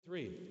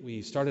3.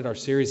 We started our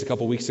series a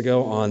couple weeks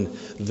ago on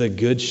the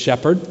Good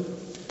Shepherd,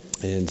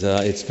 and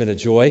it's been a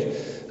joy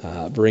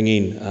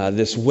bringing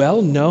this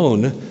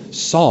well-known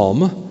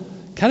psalm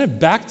kind of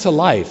back to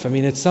life. I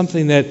mean, it's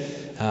something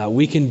that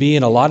we can be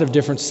in a lot of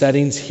different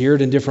settings, hear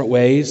it in different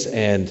ways,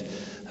 and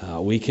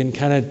we can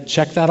kind of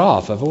check that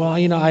off of, well,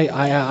 you know,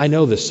 I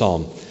know this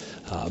psalm.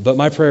 But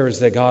my prayer is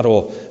that God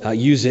will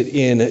use it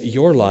in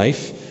your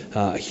life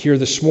here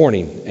this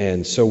morning.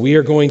 And so we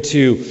are going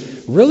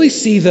to really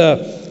see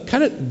the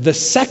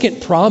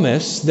second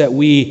promise that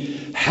we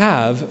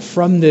have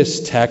from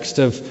this text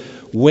of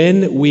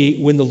when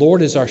the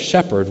Lord is our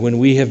shepherd, when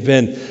we have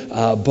been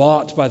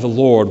bought by the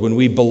Lord, when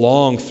we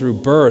belong through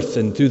birth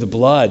and through the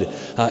blood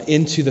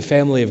into the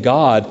family of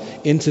God,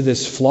 into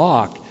this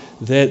flock,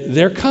 that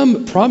there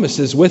come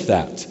promises with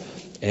that.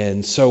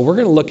 And so we're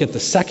going to look at the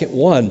second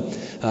one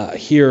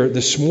here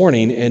this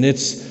morning, and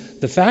it's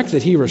the fact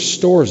that he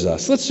restores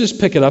us. Let's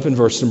just pick it up in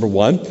verse number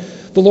 1.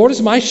 The Lord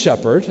is my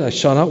shepherd, I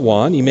shall not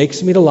want. He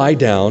makes me to lie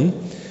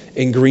down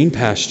in green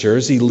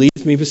pastures. He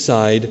leads me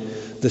beside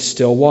the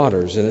still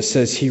waters. And it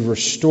says, he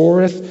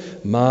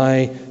restoreth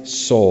my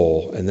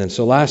soul. And then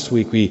so last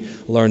week we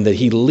learned that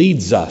he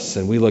leads us,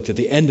 and we looked at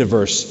the end of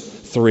verse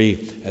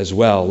 3 as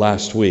well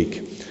last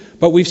week.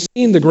 But we've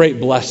seen the great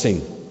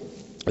blessing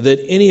that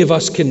any of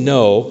us can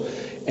know,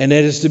 and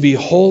that is to be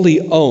wholly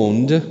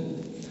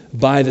owned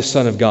by the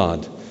Son of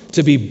God,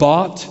 to be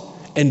bought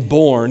and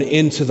born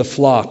into the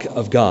flock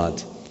of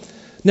God.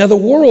 Now, the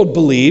world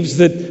believes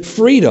that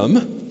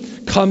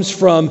freedom comes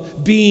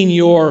from being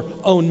your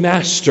own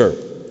master.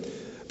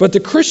 But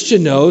the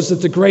Christian knows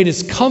that the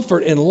greatest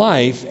comfort in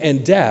life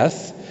and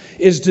death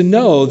is to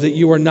know that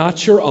you are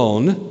not your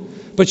own,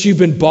 but you've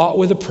been bought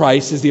with a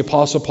price, as the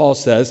Apostle Paul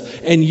says,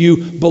 and you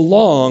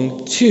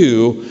belong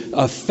to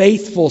a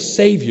faithful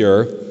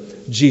Savior,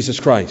 Jesus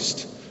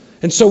Christ.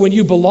 And so when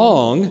you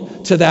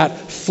belong to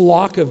that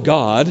flock of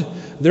God,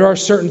 there are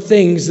certain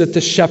things that the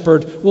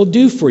shepherd will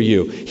do for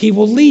you. He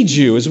will lead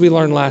you, as we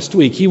learned last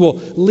week. He will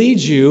lead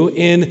you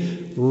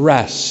in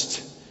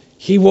rest.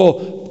 He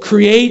will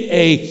create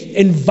an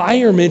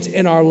environment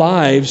in our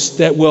lives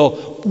that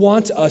will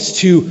want us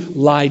to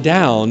lie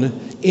down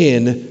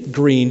in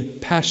green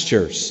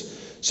pastures.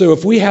 So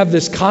if we have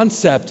this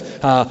concept,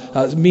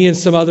 me and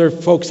some other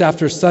folks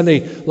last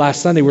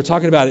Sunday, we're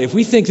talking about it. If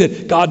we think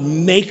that God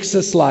makes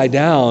us lie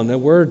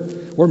down,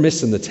 we're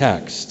missing the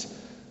text.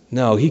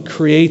 No, he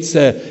creates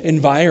an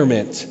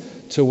environment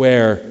to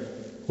where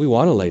we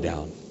want to lay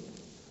down,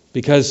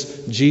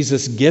 because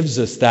Jesus gives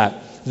us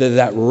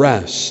that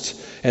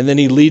rest, and then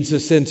he leads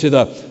us into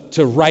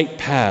to right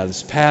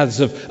paths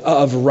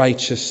of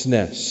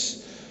righteousness.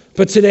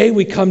 But today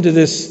we come to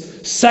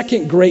this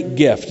second great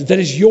gift that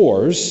is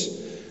yours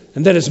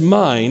and that is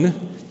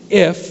mine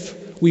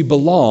if we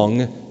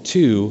belong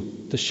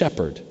to the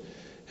shepherd.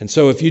 And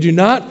so if you do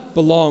not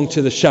belong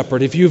to the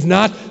shepherd, if you've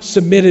not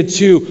submitted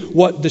to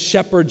what the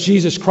shepherd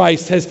Jesus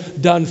Christ has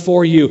done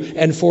for you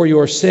and for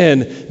your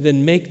sin,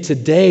 then make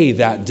today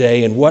that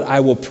day, and what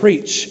I will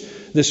preach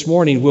this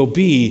morning will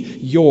be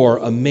your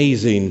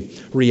amazing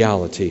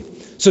reality.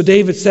 So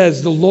David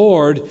says, the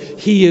Lord,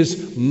 he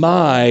is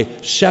my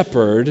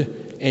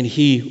shepherd, and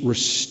he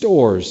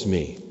restores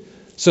me.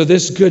 So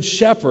this good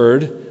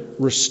shepherd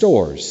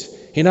restores.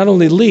 He not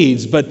only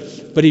leads, but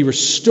he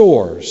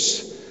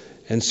restores.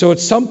 And so at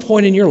some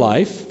point in your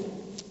life,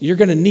 you're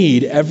going to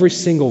need every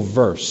single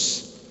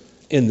verse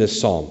in this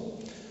psalm.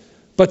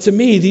 But to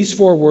me, these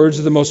 4 words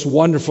are the most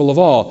wonderful of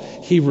all.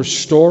 He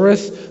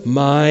restoreth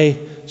my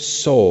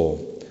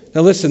soul.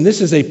 Now listen,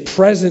 this is a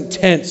present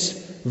tense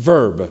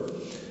verb.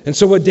 And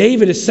so what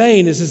David is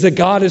saying is that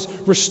God has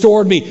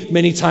restored me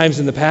many times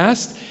in the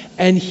past,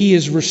 and he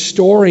is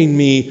restoring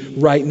me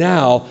right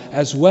now,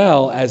 as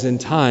well as in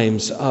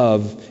times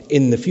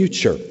in the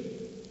future.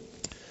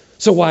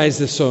 So why is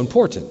this so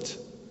important?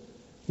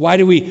 Why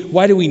do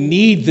we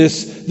need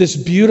this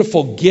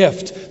beautiful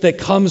gift that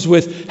comes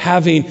with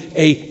having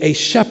a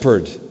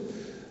shepherd?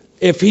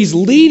 If he's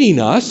leading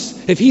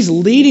us, if he's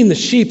leading the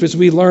sheep, as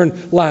we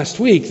learned last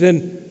week,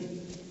 then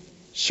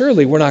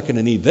surely we're not going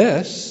to need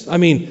this. I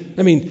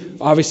mean,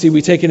 obviously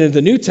we take it into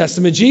the New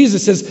Testament.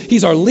 Jesus says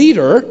he's our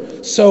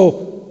leader,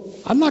 so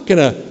I'm not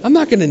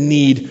gonna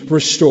need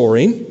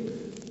restoring.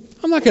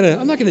 I'm not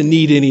gonna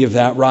need any of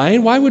that,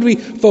 Ryan. Why would we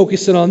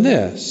focus in on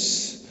this?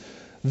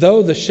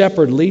 Though the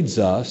shepherd leads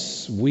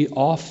us, we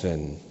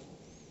often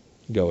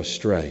go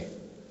astray.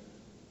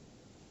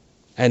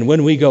 And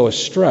when we go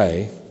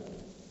astray,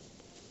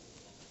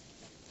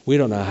 we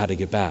don't know how to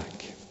get back.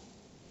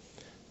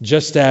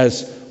 Just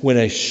as when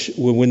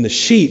the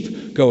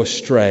sheep go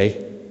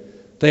astray,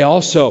 they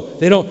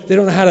don't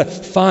know how to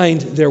find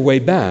their way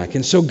back.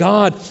 And so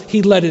God,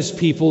 he led his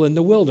people in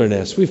the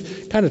wilderness.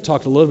 We've kind of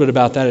talked a little bit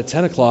about that at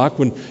 10 o'clock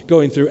when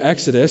going through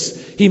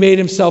Exodus. He made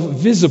himself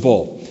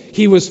visible.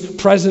 He was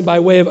present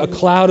by way of a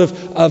cloud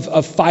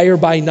of fire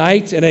by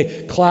night and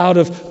a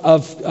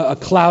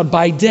cloud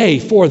by day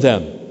for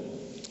them.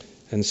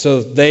 And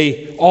so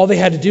all they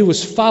had to do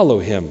was follow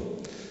him.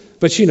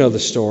 But you know the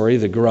story,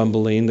 the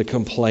grumbling, the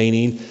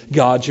complaining.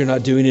 God, you're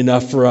not doing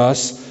enough for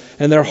us.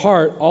 And their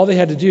heart, all they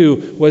had to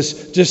do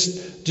was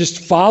just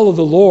follow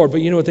the Lord. But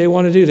you know what they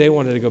wanted to do? They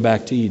wanted to go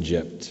back to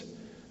Egypt.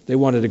 They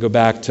wanted to go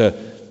back to,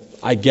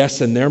 I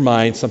guess in their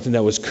mind, something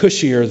that was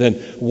cushier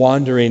than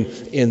wandering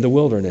in the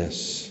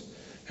wilderness.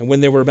 And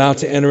when they were about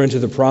to enter into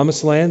the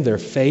promised land, their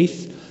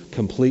faith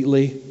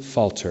completely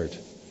faltered.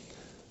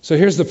 So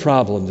here's the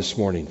problem this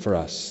morning for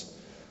us.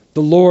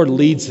 The Lord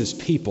leads his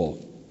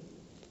people,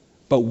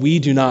 but we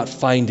do not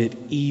find it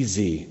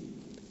easy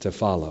to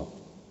follow.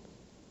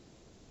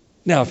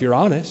 Now, if you're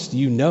honest,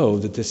 you know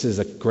that this is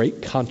a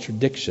great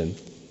contradiction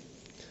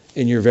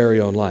in your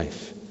very own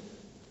life.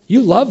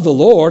 You love the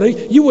Lord.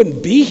 You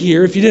wouldn't be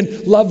here if you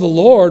didn't love the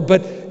Lord,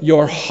 but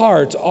your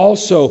heart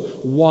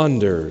also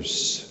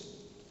wanders.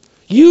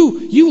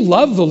 You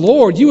love the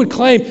Lord. You would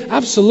claim,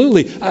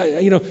 absolutely,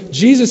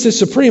 Jesus is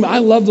supreme. I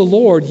love the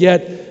Lord,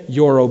 yet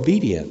your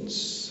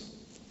obedience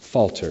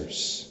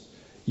falters.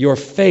 Your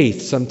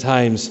faith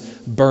sometimes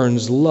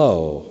burns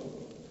low.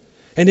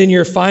 And in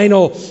your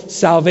final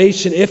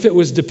salvation, if it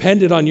was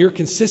dependent on your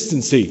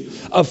consistency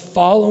of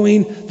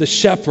following the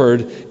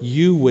shepherd,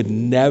 you would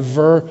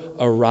never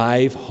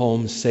arrive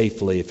home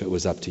safely if it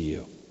was up to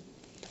you.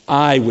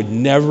 I would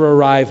never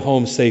arrive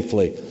home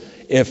safely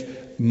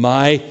if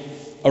my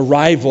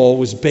arrival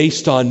was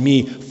based on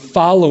me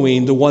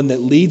following the one that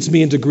leads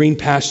me into green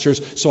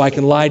pastures so I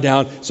can lie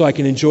down, so I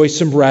can enjoy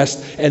some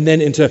rest, and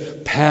then into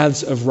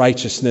paths of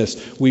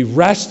righteousness. We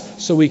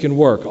rest so we can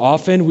work.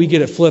 Often we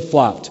get it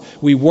flip-flopped.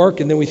 We work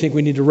and then we think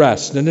we need to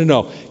rest.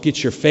 No.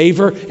 Get your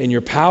favor and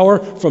your power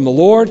from the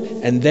Lord,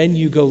 and then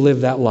you go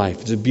live that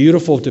life. It's a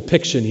beautiful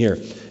depiction here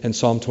in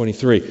Psalm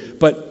 23.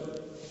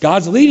 But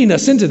God's leading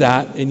us into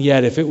that, and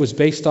yet if it was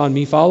based on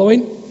me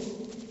following,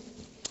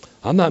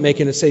 I'm not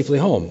making it safely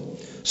home.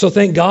 So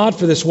thank God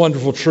for this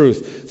wonderful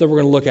truth that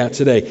we're going to look at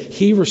today.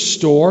 He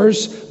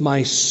restores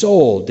my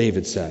soul,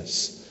 David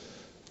says.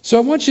 So I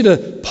want you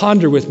to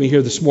ponder with me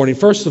here this morning.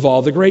 First of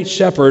all, the great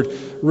shepherd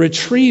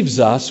retrieves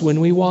us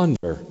when we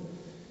wander.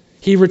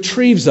 He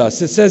retrieves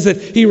us. It says that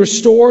he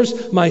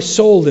restores my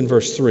soul in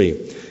verse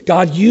 3.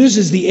 God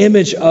uses the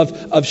image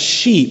of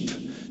sheep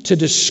to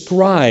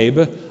describe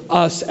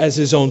us as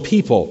his own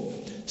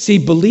people.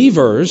 See,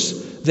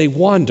 believers, they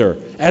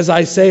wander. As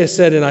Isaiah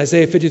said in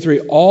Isaiah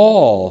 53,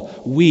 all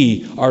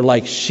we are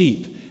like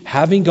sheep,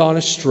 having gone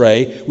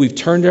astray. We've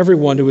turned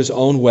everyone to his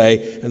own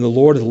way, and the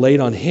Lord has laid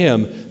on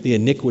him the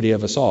iniquity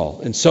of us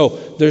all. And so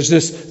there's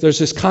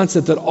this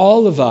concept that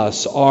all of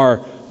us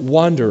are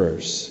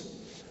wanderers.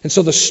 And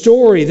so the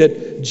story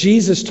that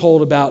Jesus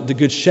told about the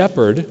Good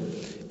Shepherd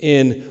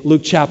in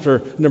Luke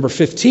chapter number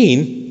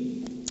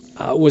 15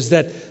 was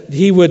that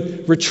he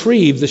would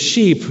retrieve the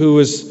sheep who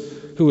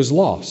was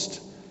lost.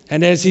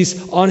 And as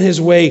he's on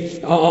his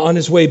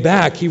way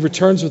back, he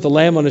returns with the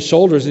lamb on his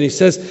shoulders, and he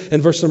says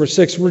in verse number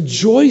 6,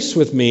 "Rejoice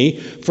with me,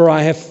 for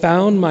I have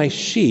found my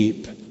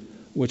sheep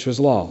which was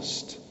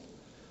lost."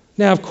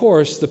 Now, of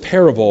course, the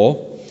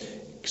parable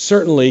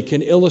certainly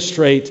can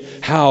illustrate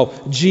how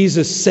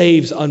Jesus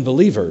saves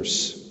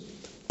unbelievers.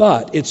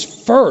 But its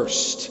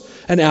first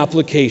an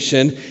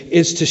application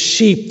is to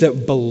sheep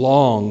that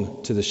belong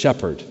to the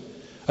shepherd.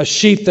 A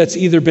sheep that's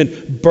either been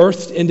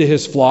birthed into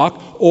his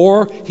flock,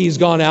 or he's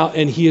gone out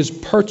and he has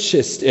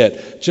purchased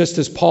it. Just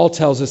as Paul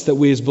tells us that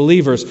we as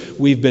believers,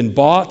 we've been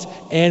bought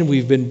and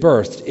we've been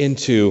birthed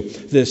into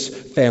this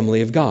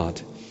family of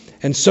God.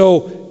 And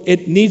so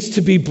it needs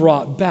to be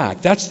brought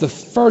back. That's the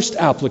first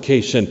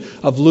application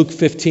of Luke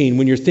 15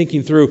 when you're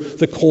thinking through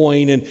the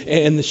coin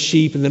and the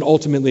sheep, and then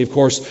ultimately, of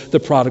course, the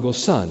prodigal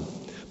son.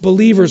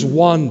 Believers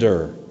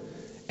wander.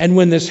 And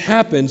when this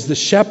happens, the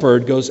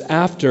shepherd goes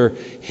after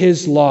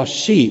his lost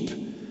sheep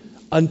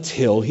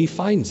until he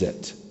finds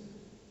it.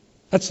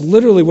 That's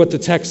literally what the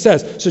text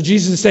says. So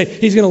Jesus is saying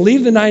he's going to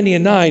leave the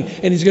 99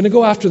 and he's going to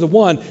go after the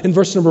one in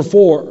verse number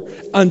 4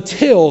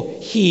 until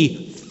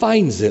he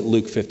finds it,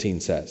 Luke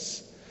 15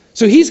 says.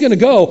 So he's going to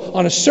go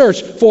on a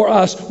search for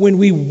us when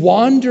we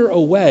wander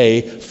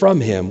away from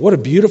him. What a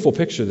beautiful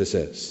picture this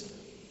is.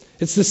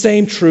 It's the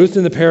same truth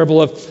in the parable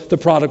of the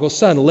prodigal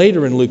son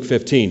later in Luke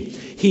 15.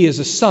 He is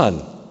a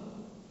son.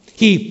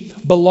 He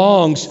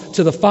belongs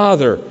to the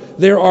Father.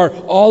 There are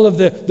all of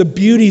the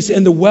beauties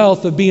and the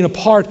wealth of being a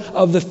part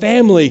of the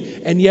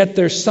family, and yet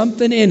there's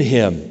something in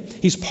him.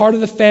 He's part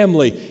of the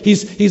family.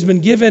 He's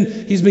been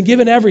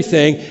given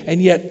everything, and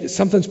yet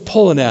something's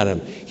pulling at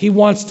him. He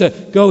wants to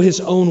go his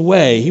own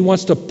way. He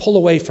wants to pull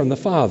away from the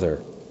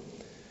Father.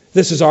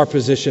 This is our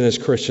position as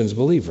Christians,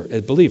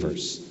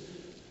 believers.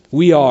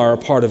 We are a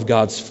part of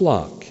God's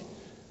flock.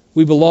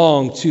 We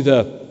belong to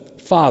the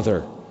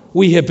Father.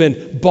 We have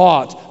been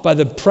bought by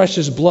the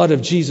precious blood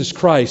of Jesus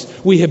Christ.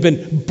 We have been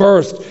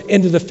birthed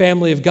into the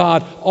family of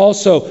God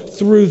also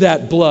through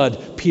that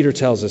blood, Peter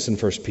tells us in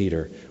 1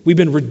 Peter. We've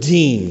been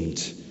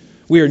redeemed.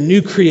 We are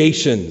new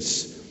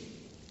creations.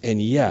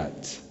 And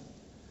yet,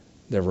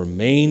 there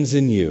remains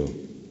in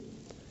you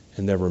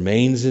and there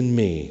remains in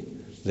me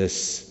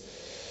this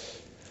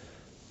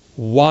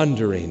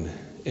wandering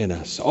in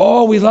us.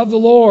 Oh, we love the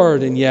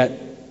Lord, and yet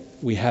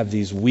we have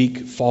these weak,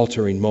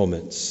 faltering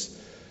moments.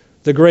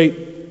 The great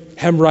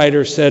hymn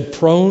writer said,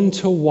 "Prone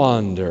to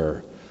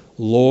wander,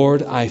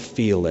 Lord, I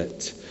feel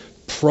it.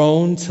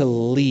 Prone to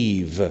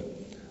leave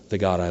the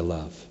God I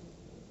love."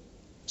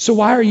 So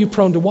why are you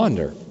prone to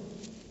wander?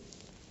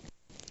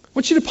 I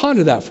want you to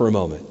ponder that for a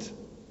moment.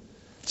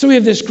 So we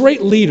have this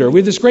great leader. We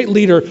have this great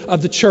leader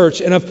of the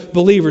church and of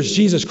believers,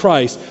 Jesus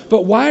Christ.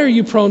 But why are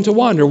you prone to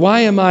wander?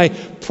 Why am I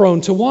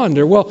prone to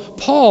wander? Well,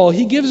 Paul,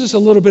 he gives us a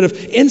little bit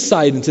of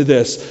insight into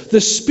this.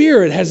 The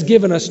Spirit has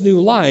given us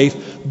new life,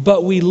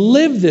 but we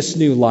live this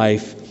new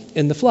life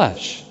in the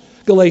flesh.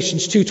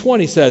 Galatians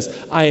 2:20 says,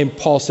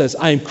 Paul says,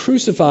 "I am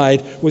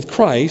crucified with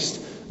Christ,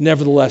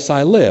 nevertheless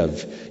I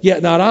live.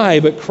 Yet not I,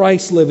 but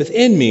Christ liveth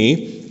in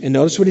me." And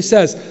notice what he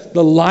says,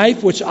 "The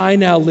life which I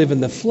now live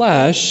in the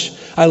flesh,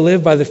 I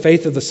live by the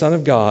faith of the Son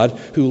of God,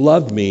 who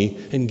loved me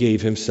and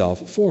gave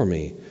himself for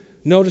me."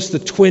 Notice the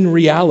twin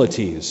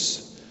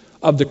realities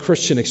of the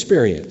Christian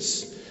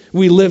experience.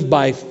 We live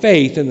by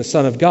faith in the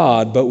Son of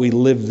God, but we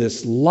live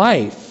this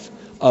life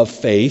of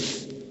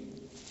faith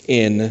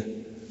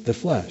in the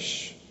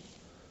flesh.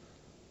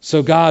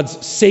 So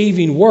God's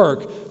saving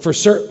work for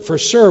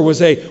sure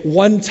was a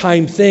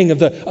one-time thing of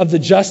the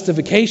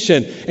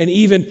justification, and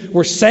even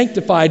we're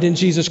sanctified in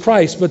Jesus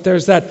Christ. But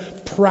there's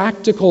that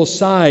practical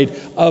side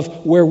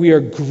of where we are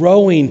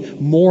growing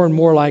more and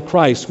more like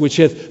Christ, which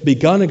hath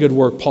begun a good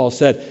work, Paul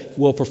said,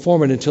 will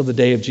perform it until the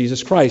day of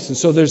Jesus Christ. And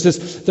so there's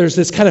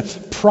this kind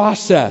of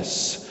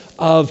process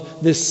of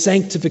this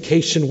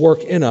sanctification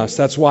work in us.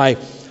 That's why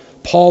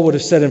Paul would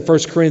have said in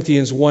 1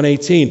 Corinthians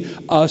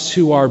 1:18, us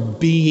who are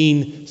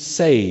being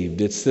saved.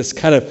 It's this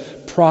kind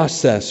of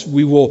process.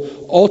 We will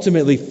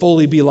ultimately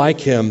fully be like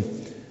him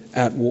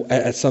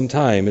at some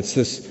time. It's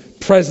this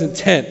present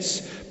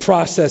tense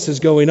process is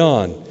going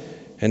on.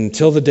 And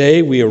until the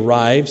day we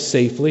arrive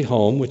safely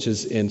home, which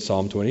is in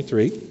Psalm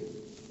 23,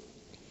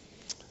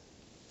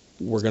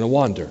 we're going to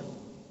wander.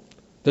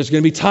 There's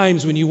going to be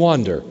times when you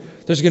wander.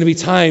 There's going to be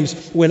times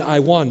when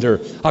I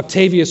wander.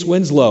 Octavius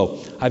Winslow,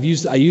 I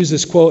used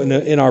this quote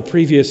in our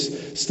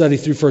previous study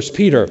through 1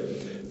 Peter.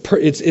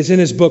 It's in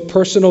his book,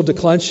 Personal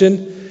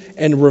Declension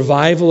and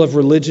Revival of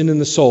Religion in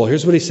the Soul.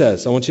 Here's what he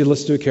says. I want you to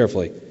listen to it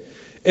carefully.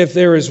 "If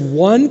there is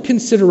one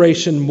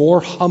consideration more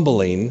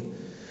humbling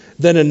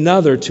than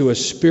another to a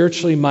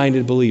spiritually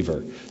minded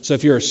believer." So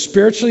if you're a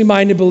spiritually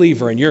minded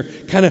believer and you're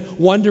kind of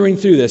wandering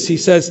through this, he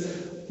says,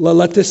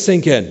 let this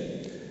sink in,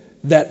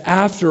 that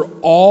after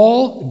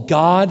all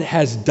God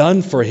has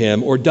done for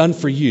him or done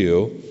for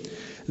you,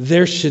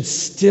 there should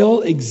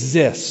still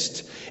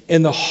exist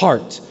in the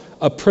heart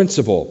a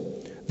principle,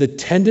 the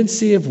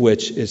tendency of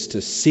which is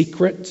to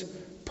secret,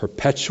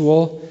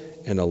 perpetual,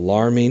 and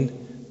alarming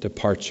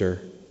departure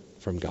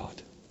from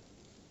God.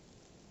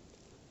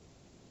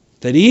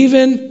 That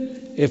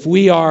even if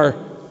we are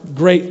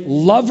great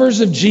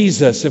lovers of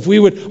Jesus,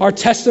 our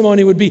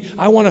testimony would be,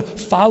 I want to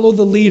follow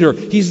the leader.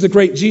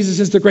 Jesus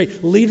is the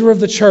great leader of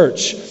the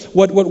church.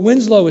 What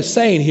Winslow is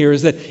saying here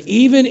is that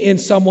even in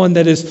someone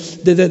that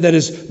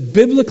is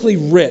biblically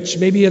rich,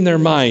 maybe in their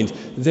mind,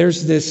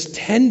 there's this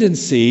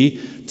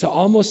tendency to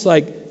almost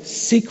like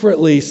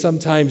secretly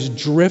sometimes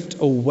drift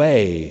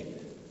away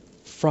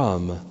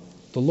from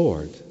the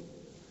Lord.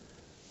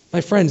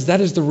 My friends,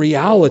 that is the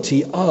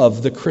reality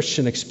of the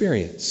Christian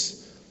experience.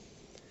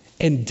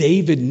 And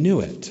David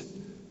knew it.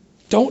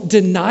 Don't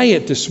deny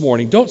it this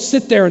morning. Don't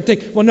sit there and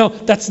think, well, no,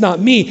 that's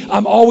not me.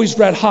 I'm always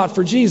red hot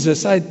for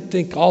Jesus. I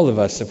think all of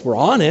us, if we're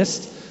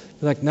honest,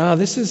 we're like, no,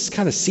 this is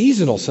kind of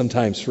seasonal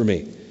sometimes for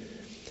me.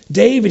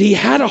 David, he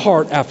had a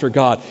heart after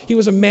God. He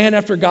was a man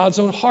after God's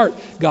own heart,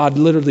 God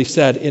literally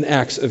said in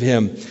Acts of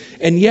him.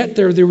 And yet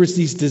there was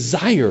these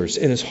desires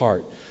in his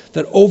heart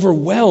that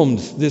overwhelmed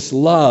this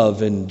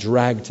love and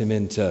dragged him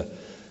into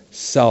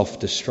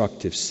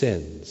self-destructive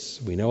sins.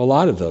 We know a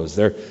lot of those.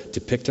 They're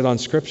depicted on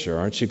Scripture.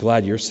 Aren't you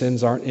glad your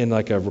sins aren't in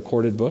like a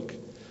recorded book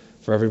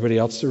for everybody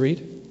else to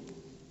read?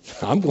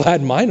 I'm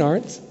glad mine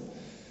aren't.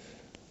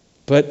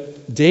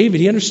 But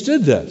David, he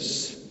understood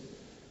this.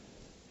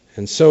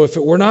 And so if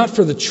it were not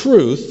for the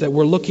truth that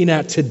we're looking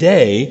at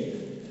today,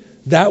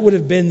 that would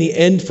have been the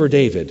end for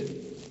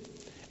David.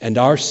 And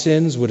our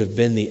sins would have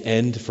been the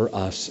end for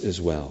us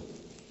as well.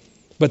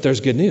 But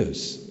there's good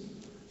news.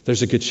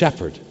 There's a good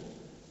shepherd.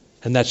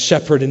 And that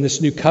shepherd in this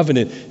new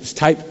covenant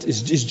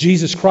is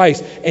Jesus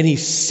Christ. And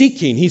he's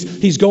seeking,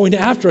 he's going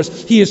after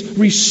us. He is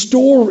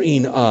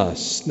restoring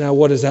us. Now,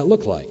 what does that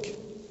look like?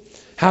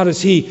 How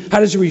does he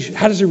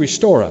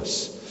restore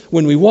us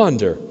when we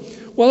wander?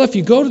 Well, if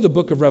you go to the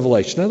book of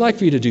Revelation, I'd like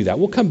for you to do that.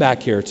 We'll come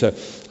back here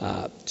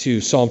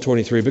to Psalm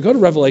 23, but go to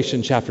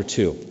Revelation chapter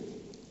 2.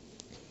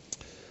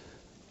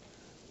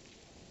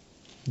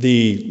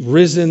 The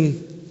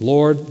risen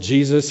Lord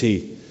Jesus,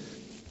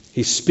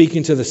 he's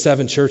speaking to the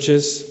seven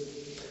churches.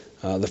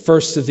 The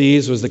first of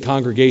these was the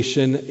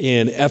congregation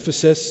in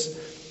Ephesus.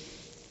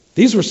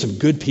 These were some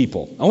good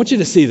people. I want you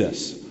to see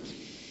this.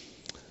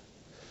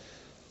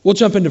 We'll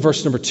jump into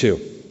verse number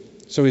 2.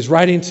 So he's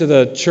writing to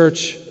the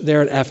church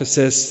there at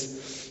Ephesus.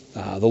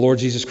 The Lord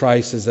Jesus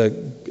Christ is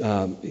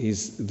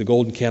he's the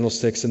golden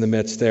candlesticks in the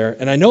midst there.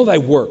 And I know thy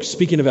works,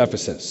 speaking of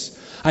Ephesus,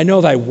 I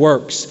know thy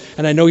works,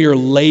 and I know your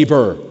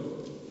labor.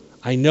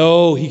 I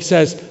know, he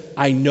says,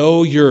 I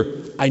know your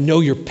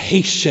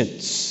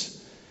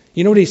patience.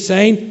 You know what he's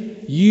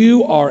saying?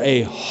 You are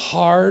a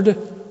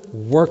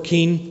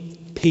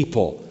hard-working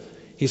people.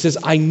 He says,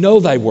 I know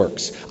thy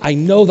works, I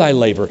know thy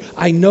labor,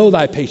 I know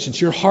thy patience.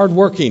 You're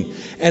hardworking,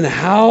 and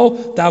how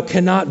thou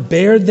cannot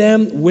bear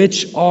them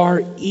which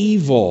are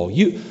evil.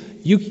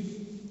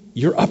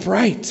 You're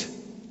upright.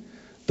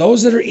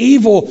 Those that are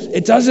evil,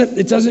 it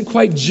doesn't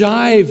quite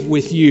jive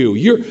with you.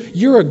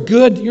 You're a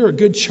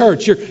good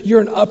church.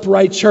 You're an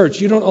upright church.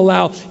 You don't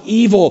allow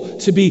evil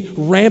to be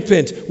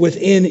rampant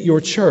within your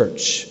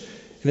church.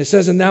 And it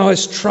says, and thou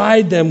hast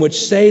tried them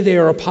which say they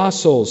are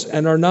apostles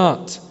and are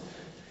not.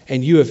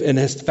 And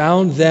hast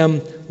found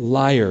them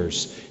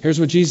liars. Here's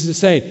what Jesus is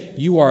saying.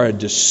 You are a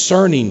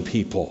discerning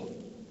people.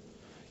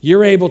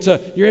 You're able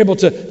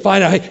to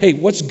find out, hey,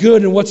 what's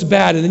good and what's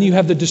bad, and then you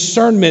have the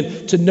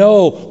discernment to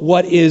know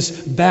what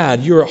is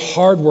bad. You're a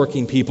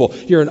hardworking people.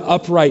 You're an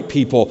upright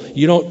people.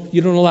 You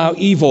don't allow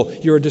evil.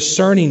 You're a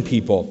discerning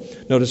people.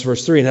 Notice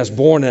verse 3, and hast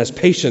borne and has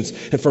patience,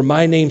 and for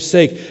my name's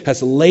sake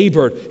has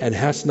labored and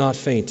hast not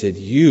fainted.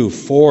 You,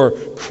 for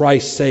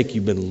Christ's sake,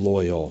 you've been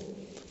loyal.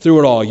 Through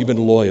it all, you've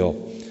been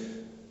loyal.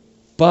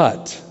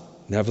 But,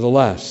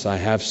 nevertheless, I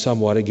have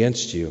somewhat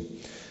against you,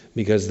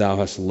 because thou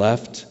hast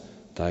left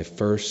thy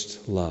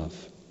first love.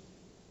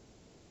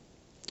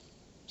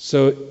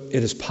 So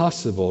it is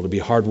possible to be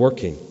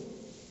hardworking,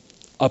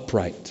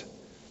 upright,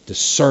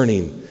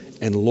 discerning,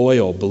 and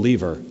loyal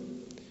believer,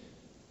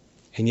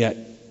 and yet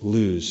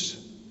lose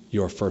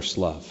your first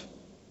love.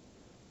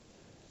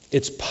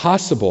 It's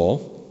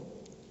possible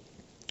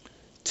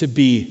to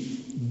be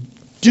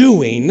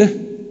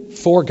doing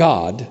for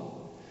God,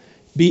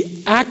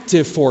 be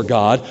active for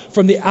God,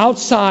 from the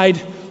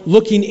outside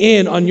looking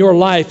in on your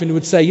life, and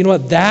would say, you know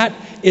what, that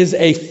is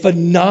a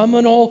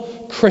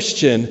phenomenal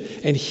Christian.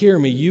 And hear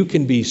me, you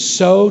can be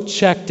so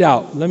checked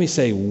out. Let me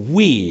say,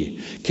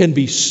 we can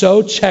be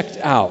so checked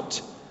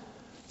out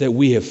that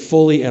we have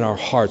fully in our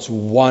hearts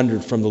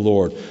wandered from the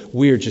Lord.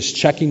 We are just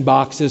checking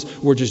boxes.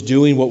 We're just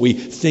doing what we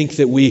think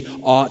that we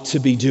ought to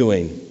be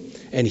doing.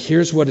 And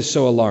here's what is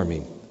so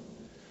alarming.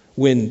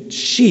 When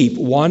sheep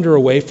wander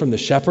away from the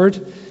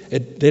shepherd,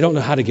 they don't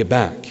know how to get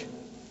back.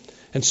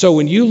 And so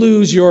when you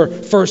lose your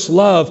first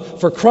love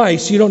for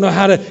Christ, you don't know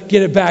how to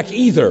get it back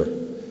either.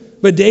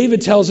 But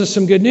David tells us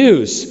some good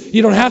news.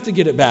 You don't have to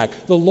get it back.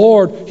 The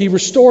Lord, he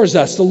restores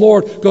us. The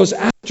Lord goes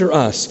after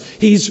us.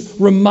 He's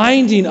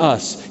reminding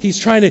us. He's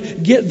trying to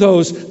get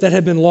those that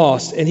have been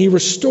lost. And he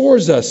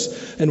restores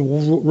us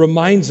and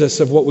reminds us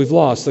of what we've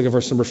lost. Look at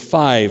verse number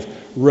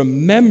 5.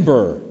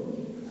 Remember,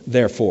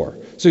 therefore.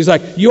 So he's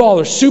like, you all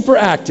are super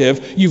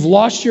active. You've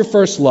lost your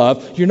first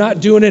love. You're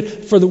not doing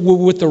it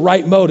with the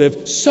right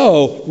motive.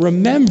 So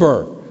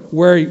remember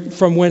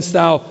from whence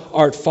thou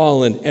art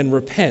fallen, and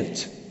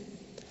repent,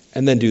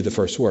 and then do the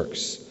first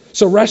works.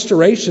 So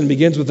restoration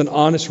begins with an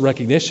honest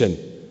recognition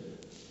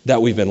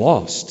that we've been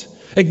lost.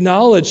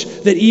 Acknowledge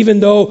that even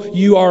though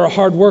you are a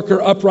hard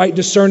worker, upright,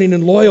 discerning,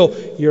 and loyal,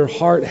 your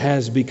heart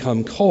has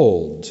become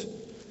cold.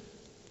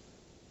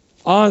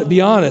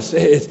 Be honest.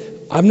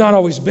 I've not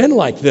always been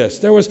like this.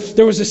 There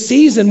was a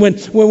season when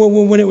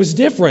it was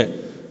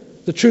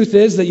different. The truth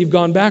is that you've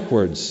gone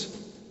backwards.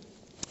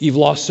 You've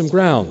lost some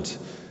ground.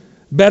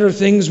 Better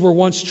things were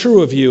once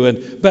true of you,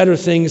 and better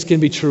things can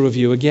be true of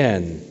you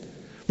again.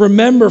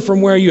 Remember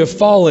from where you have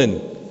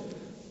fallen.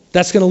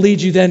 That's going to lead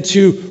you then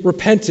to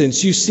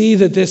repentance. You see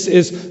that this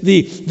is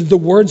the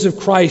words of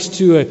Christ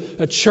to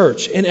a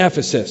church in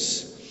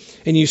Ephesus.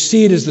 And you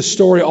see it as the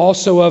story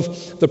also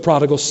of the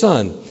prodigal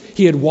son.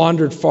 He had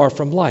wandered far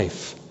from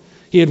life.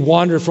 He had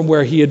wandered from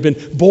where he had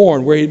been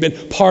born, where he had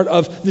been part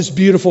of this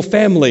beautiful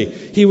family.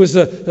 He was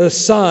a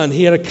son.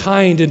 He had a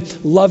kind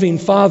and loving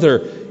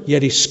father,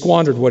 yet he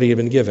squandered what he had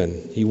been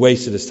given. He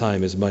wasted his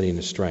time, his money, and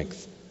his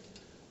strength.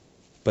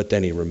 But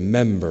then he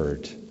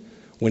remembered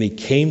when he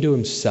came to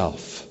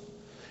himself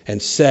and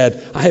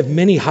said, I have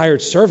many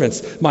hired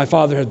servants. My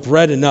father had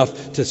bread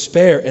enough to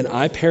spare, and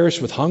I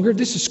perish with hunger.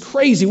 This is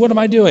crazy. What am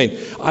I doing?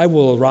 I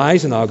will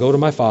arise and I'll go to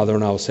my father,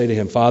 and I will say to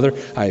him, Father,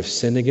 I have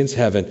sinned against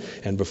heaven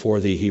and before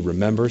thee. He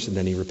remembers, and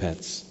then he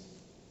repents.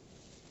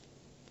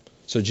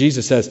 So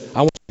Jesus says,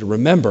 I want you to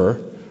remember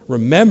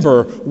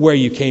where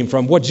you came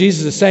from. What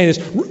Jesus is saying is,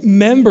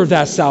 remember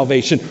that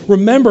salvation.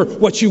 Remember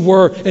what you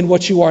were and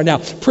what you are now.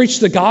 Preach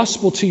the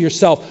gospel to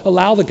yourself.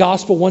 Allow the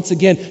gospel once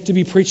again to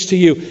be preached to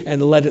you,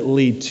 and let it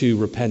lead to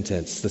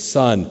repentance. The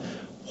son,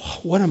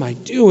 what am I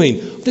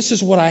doing? This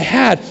is what I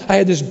had. I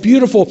had this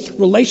beautiful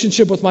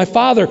relationship with my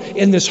father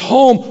in this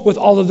home with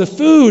all of the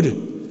food,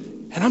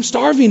 and I'm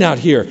starving out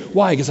here.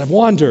 Why? Because I've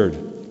wandered.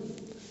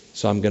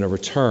 So I'm going to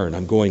return.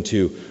 I'm going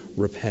to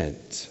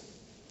repent.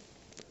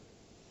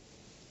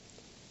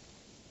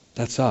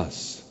 That's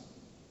us.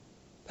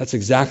 That's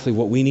exactly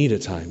what we need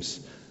at times.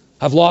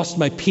 I've lost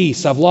my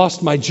peace. I've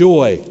lost my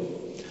joy.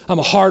 I'm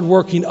a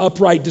hardworking,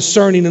 upright,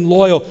 discerning, and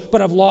loyal,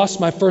 but I've lost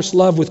my first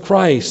love with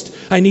Christ.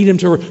 I need him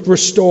to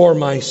restore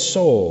my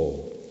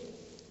soul.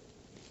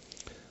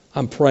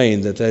 I'm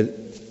praying that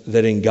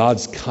in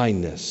God's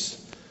kindness,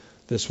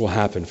 this will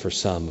happen for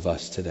some of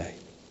us today.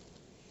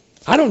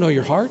 I don't know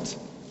your heart.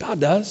 God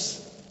does.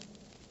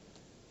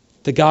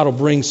 That God will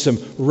bring some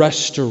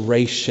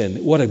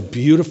restoration. What a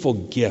beautiful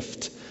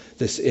gift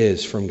this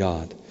is from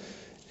God.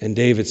 And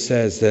David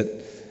says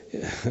that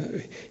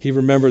he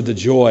remembered the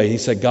joy. He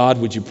said, God,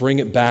 would you bring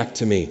it back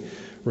to me?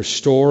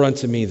 Restore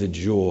unto me the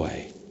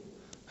joy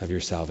of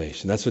your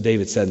salvation. That's what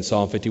David said in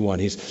Psalm 51.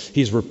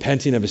 He's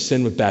repenting of his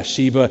sin with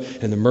Bathsheba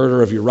and the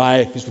murder of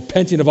Uriah. He's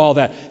repenting of all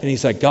that. And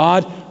he's like,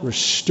 God,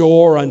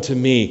 restore unto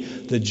me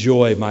the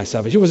joy of my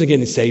salvation. He wasn't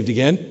getting saved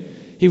again.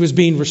 He was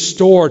being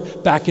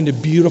restored back into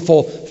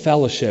beautiful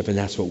fellowship. And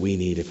that's what we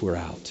need if we're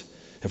out.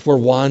 If we're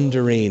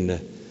wandering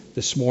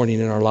this morning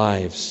in our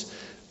lives,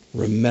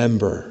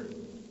 remember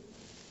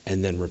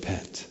and then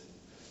repent.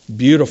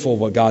 Beautiful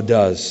what God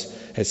does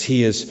as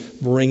he is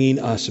bringing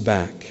us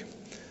back.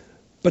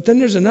 But then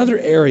there's another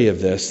area of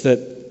this that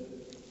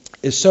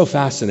is so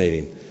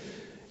fascinating.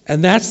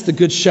 And that's the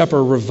Good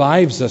Shepherd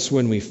revives us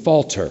when we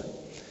falter.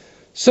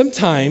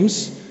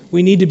 Sometimes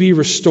we need to be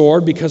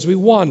restored because we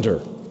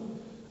wander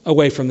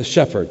away from the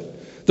shepherd.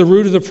 The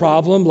root of the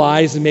problem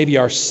lies in maybe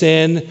our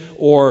sin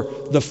or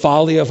the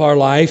folly of our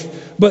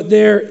life. But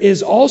there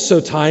is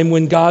also time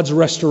when God's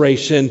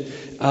restoration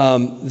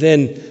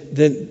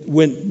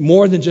when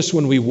more than just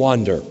when we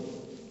wander.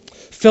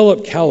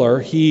 Philip Keller,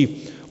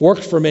 he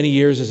worked for many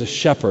years as a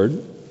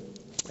shepherd,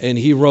 and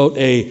he wrote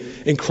an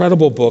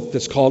incredible book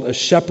that's called A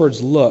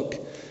Shepherd's Look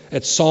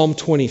at Psalm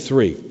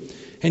 23.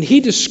 And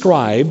he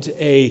described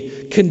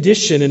a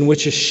condition in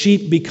which a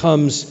sheep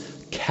becomes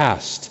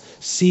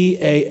cast,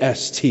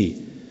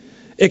 C-A-S-T.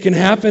 It can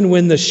happen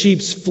when the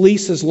sheep's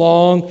fleece is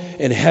long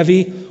and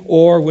heavy,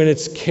 or when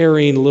it's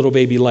carrying little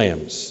baby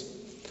lambs.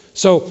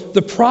 So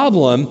the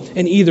problem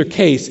in either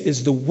case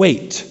is the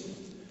weight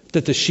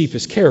that the sheep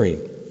is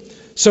carrying.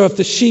 So if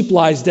the sheep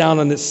lies down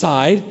on its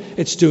side,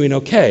 it's doing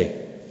okay.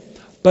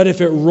 But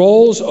if it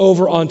rolls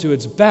over onto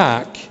its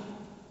back,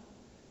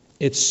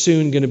 it's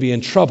soon going to be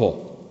in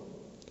trouble.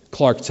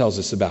 Keller tells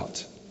us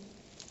about.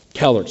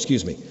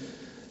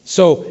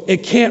 So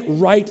it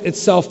can't right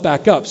itself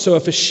back up. So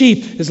if a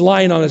sheep is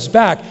lying on its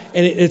back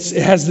and it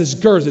has this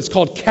girth, it's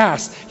called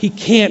cast, he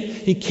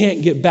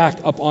can't get back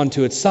up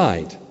onto its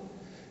side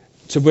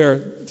to where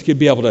it could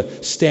be able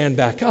to stand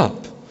back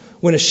up.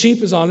 When a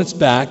sheep is on its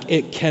back,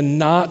 it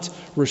cannot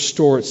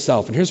restore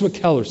itself. And here's what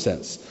Keller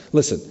says.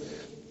 Listen,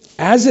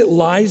 as it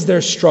lies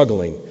there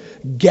struggling,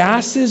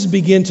 gases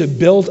begin to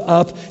build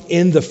up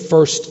in the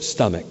first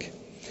stomach.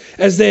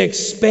 As they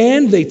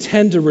expand, they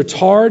tend to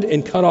retard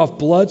and cut off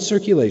blood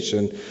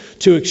circulation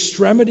to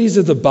extremities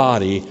of the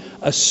body,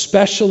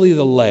 especially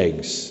the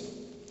legs.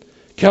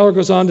 Keller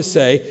goes on to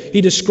say,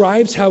 he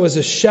describes how as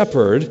a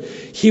shepherd,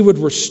 he would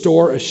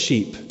restore a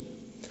sheep.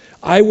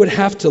 I would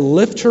have to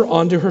lift her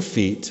onto her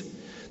feet,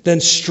 then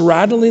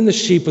straddling the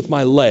sheep with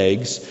my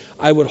legs,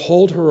 I would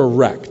hold her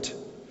erect,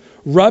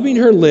 rubbing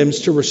her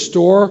limbs to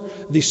restore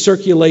the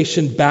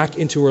circulation back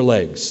into her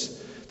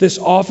legs. This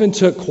often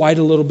took quite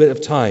a little bit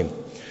of time.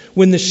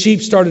 When the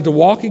sheep started to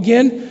walk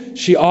again,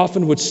 she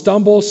often would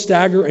stumble,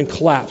 stagger, and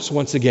collapse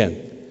once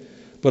again.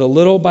 But a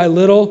little by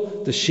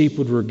little, the sheep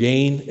would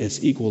regain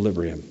its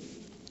equilibrium.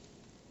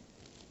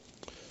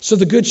 So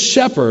the Good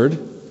Shepherd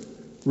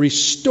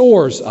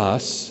restores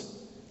us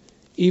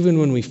even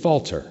when we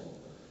falter.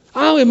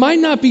 Oh, it might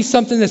not be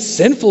something that's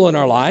sinful in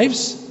our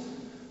lives,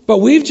 but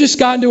we've just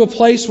gotten to a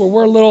place where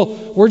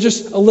we're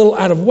just a little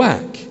out of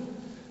whack.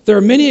 There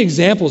are many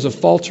examples of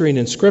faltering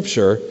in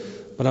Scripture,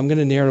 but I'm going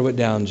to narrow it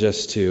down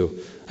just to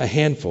a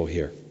handful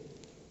here.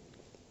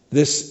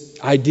 This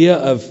idea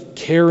of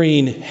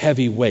carrying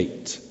heavy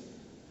weight.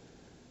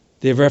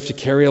 Do you ever have to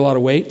carry a lot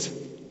of weight?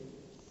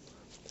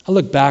 I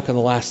look back on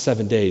the last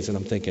 7 days and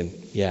I'm thinking,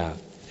 yeah,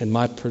 in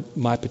my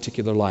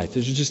particular life,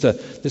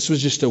 this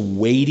was just a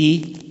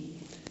weighty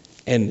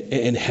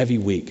and heavy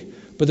week.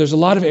 But there's a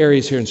lot of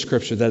areas here in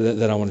Scripture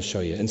that I want to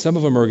show you, and some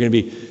of them are going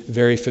to be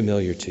very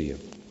familiar to you.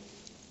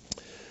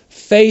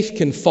 Faith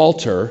can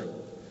falter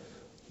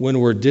when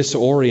we're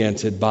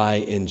disoriented by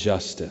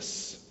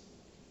injustice.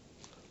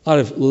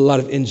 A lot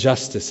of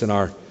injustice in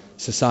our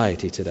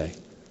society today.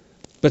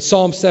 But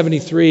Psalm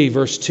 73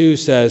 verse 2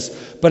 says,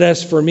 "But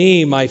as for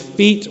me, my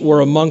feet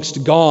were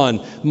amongst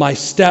gone, my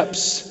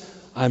steps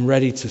I'm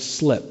ready to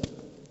slip."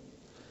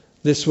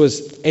 This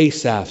was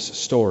Asaph's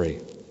story.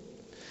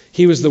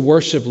 He was the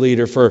worship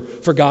leader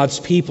for God's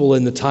people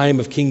in the time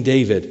of King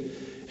David,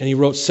 and he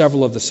wrote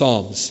several of the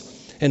Psalms.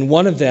 And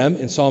one of them,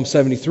 in Psalm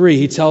 73,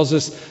 he tells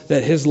us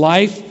that his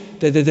life,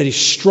 that he's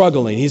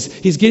struggling.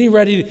 He's getting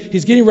ready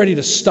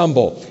to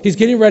stumble. He's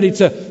getting ready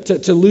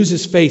to lose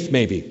his faith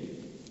maybe.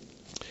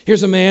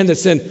 Here's a man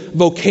that's in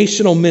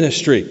vocational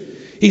ministry.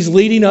 He's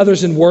leading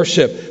others in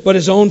worship, but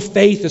his own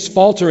faith is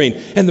faltering.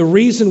 And the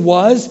reason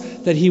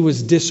was that he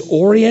was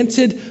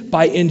disoriented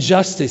by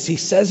injustice. He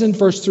says in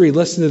verse 3,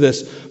 listen to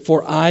this,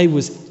 "For I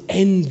was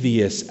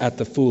envious at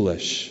the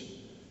foolish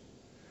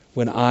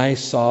when I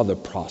saw the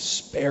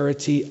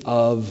prosperity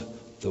of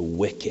the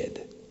wicked."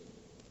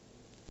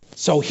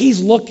 So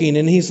he's looking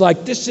and he's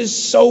like, this is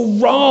so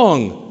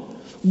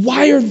wrong.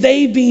 Why are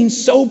they being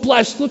so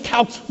blessed? Look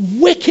how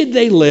wicked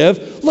they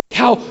live. Look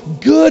how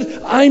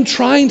good I'm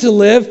trying to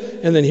live.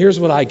 And then here's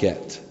what I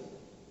get.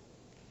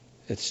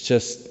 It's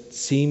just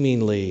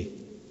seemingly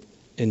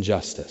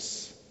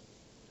injustice.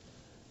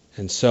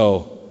 And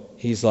so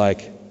he's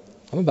like,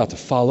 I'm about to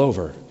fall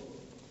over.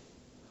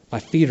 My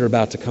feet are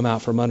about to come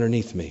out from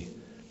underneath me.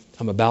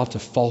 I'm about to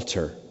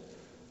falter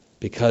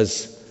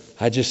because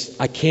I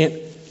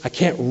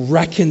can't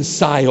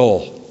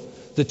reconcile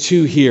the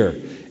two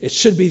here. It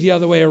should be the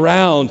other way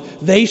around.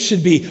 They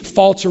should be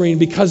faltering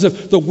because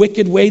of the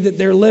wicked way that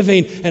they're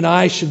living, and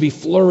I should be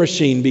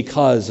flourishing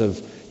because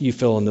of you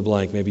fill in the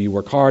blank. Maybe you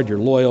work hard, you're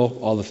loyal,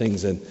 all the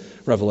things in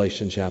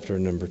Revelation chapter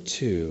number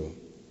 2.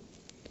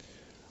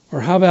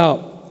 Or how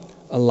about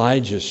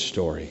Elijah's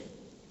story?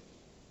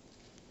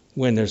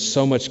 When there's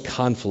so much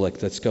conflict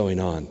that's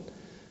going on.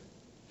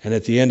 And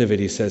at the end of it,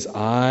 he says,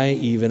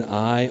 even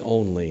I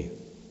only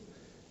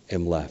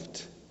am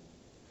left.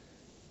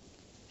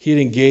 He had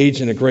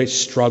engaged in a great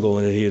struggle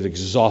and he had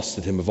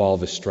exhausted him of all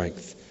of his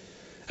strength.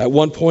 At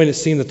one point, it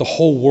seemed that the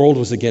whole world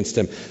was against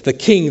him. The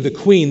king, the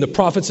queen, the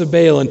prophets of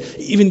Baal, and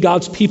even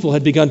God's people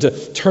had begun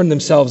to turn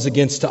themselves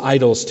against him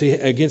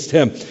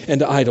and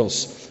to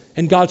idols.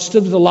 And God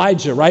stood with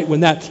Elijah, right,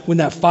 when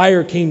that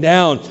fire came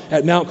down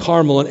at Mount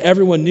Carmel, and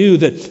everyone knew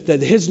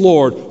that his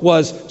Lord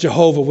was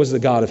Jehovah, was the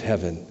God of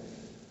heaven.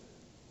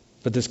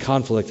 But this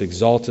conflict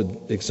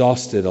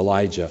exhausted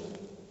Elijah.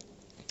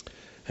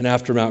 And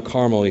after Mount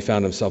Carmel, he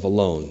found himself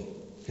alone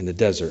in the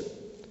desert,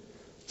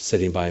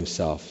 sitting by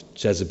himself.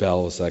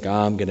 Jezebel was like,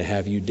 I'm going to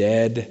have you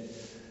dead.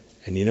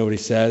 And you know what he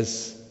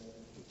says?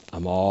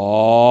 I'm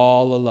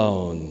all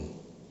alone.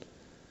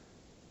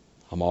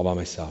 I'm all by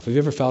myself. Have you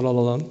ever felt all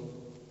alone?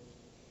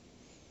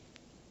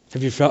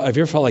 Have you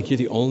ever felt like you're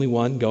the only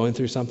one going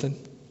through something?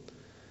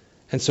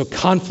 And so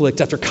conflict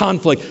after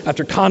conflict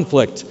after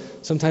conflict.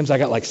 Sometimes I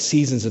got like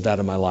seasons of that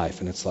in my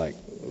life. And it's like,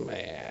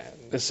 man,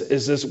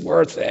 is this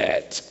worth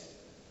it?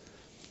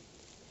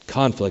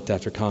 Conflict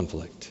after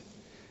conflict.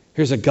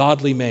 Here's a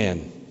godly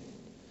man,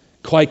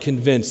 quite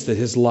convinced that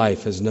his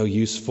life has no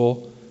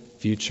useful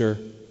future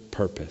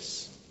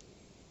purpose.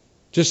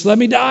 Just let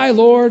me die,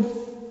 Lord.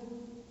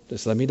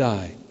 Just let me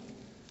die.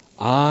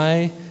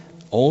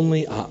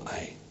 Only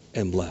I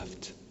am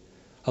left.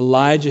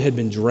 Elijah had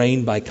been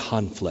drained by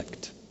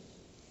conflict,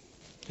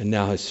 and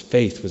now his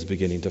faith was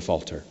beginning to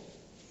falter.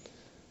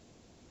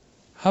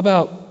 How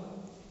about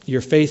your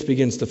faith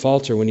begins to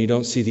falter when you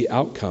don't see the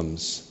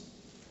outcomes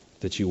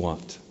that you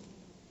want?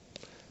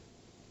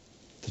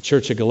 The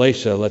church of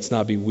Galatia, let's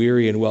not be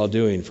weary in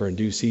well-doing, for in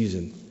due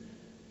season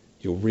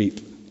you'll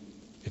reap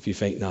if you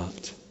faint not.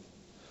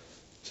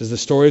 This is the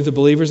story of the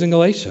believers in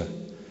Galatia.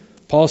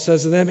 Paul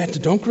says to them, man,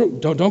 don't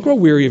grow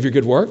weary of your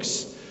good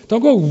works. Don't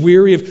grow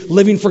weary of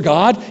living for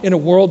God in a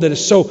world that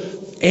is so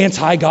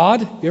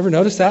anti-God. You ever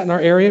notice that in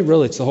our area?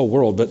 Really, it's the whole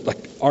world, but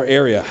like our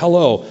area.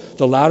 Hello,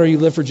 the louder you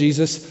live for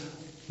Jesus,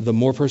 the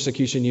more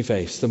persecution you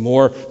face, the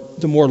more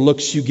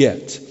looks you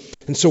get.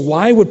 And so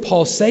why would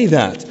Paul say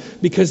that?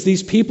 Because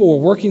these people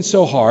were working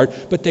so hard,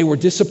 but they were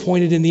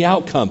disappointed in the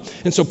outcome.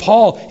 And so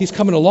Paul, he's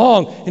coming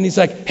along and he's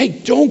like, hey,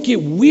 don't get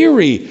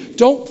weary.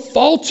 Don't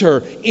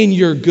falter in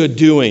your good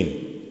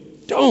doing.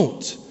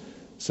 Don't.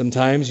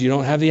 Sometimes you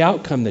don't have the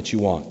outcome that you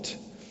want.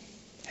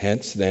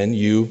 Hence, then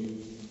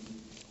you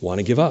want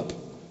to give up.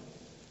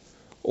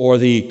 Or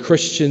the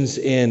Christians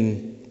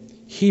in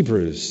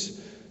Hebrews,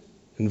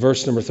 in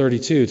verse number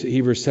 32, to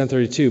Hebrews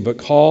 10:32, but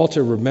call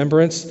to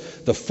remembrance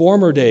the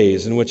former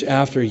days in which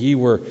after ye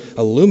were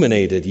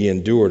illuminated, ye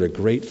endured a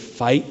great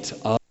fight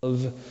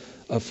of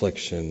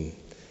affliction.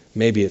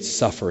 Maybe it's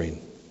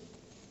suffering.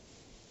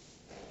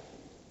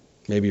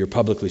 Maybe you're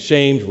publicly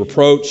shamed,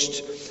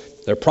 reproached,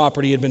 their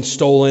property had been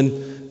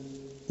stolen.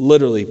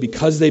 Literally,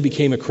 because they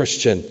became a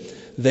Christian,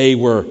 they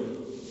were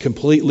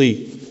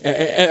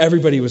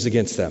everybody was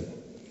against them.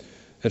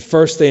 At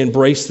first, they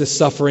embraced this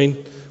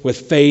suffering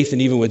with faith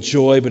and even with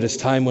joy, but as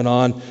time went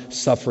on,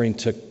 suffering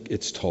took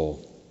its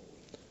toll.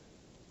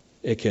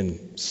 It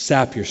can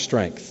sap your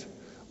strength.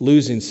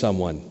 Losing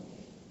someone,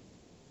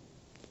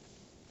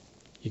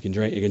 you can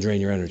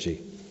drain your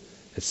energy.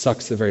 It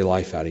sucks the very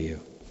life out of you.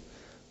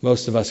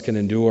 Most of us can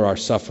endure our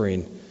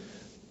suffering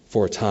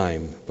for a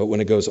time, but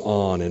when it goes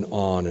on and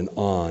on and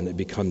on, it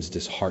becomes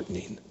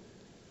disheartening,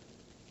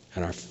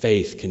 and our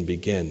faith can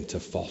begin to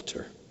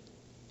falter.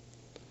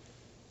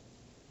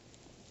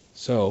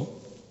 So,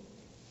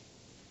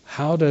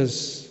 how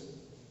does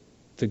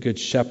the Good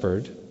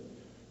Shepherd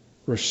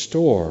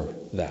restore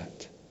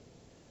that?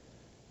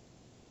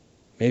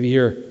 Maybe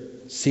you're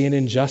seeing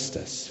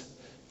injustice.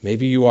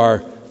 Maybe you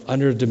are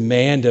under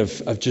demand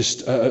of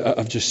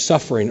just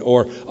suffering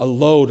or a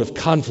load of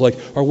conflict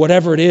or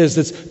whatever it is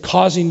that's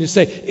causing you to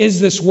say, is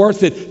this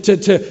worth it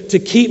to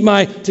keep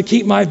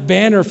my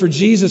banner for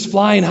Jesus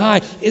flying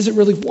high? Is it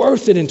really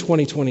worth it in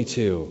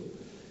 2022?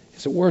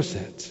 Is it worth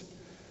it?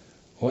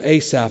 Well,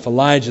 Asaph,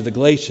 Elijah, the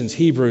Galatians,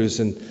 Hebrews,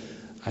 and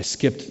I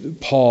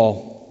skipped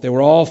Paul, they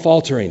were all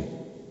faltering.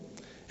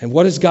 And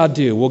what does God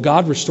do? Well,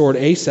 God restored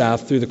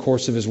Asaph through the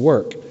course of his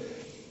work.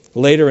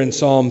 Later in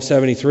Psalm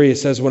 73, it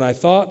says, when I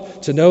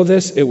thought to know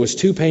this, it was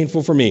too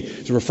painful for me.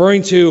 It's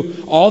referring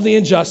to all the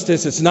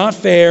injustice. It's not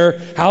fair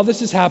how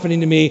this is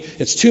happening to me.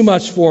 It's too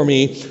much for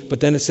me. But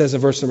then it says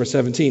in verse number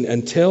 17,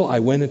 until I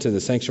went into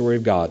the sanctuary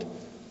of God,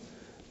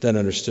 then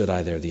understood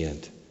I there the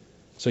end.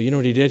 So you know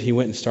what he did? He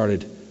went and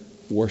started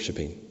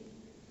worshiping.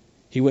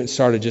 He went and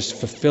started just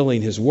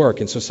fulfilling his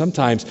work. And so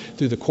sometimes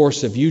through the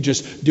course of you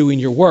just doing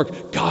your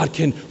work, God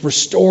can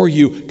restore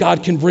you.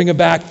 God can bring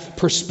back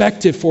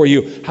perspective for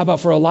you. How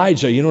about for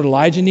Elijah? You know what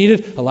Elijah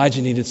needed?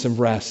 Elijah needed some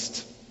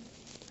rest.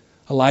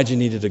 Elijah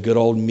needed a good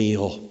old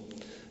meal.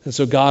 And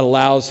so God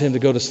allows him to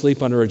go to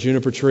sleep under a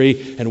juniper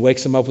tree and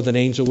wakes him up with an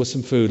angel with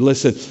some food.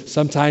 Listen,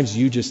 sometimes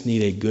you just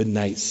need a good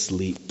night's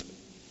sleep.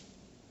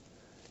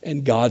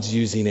 And God's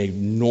using a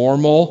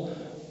normal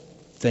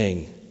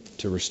thing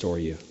to restore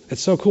you.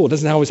 It's so cool. It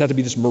doesn't always have to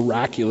be this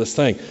miraculous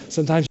thing.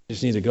 Sometimes you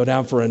just need to go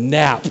down for a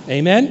nap.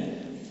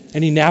 Amen?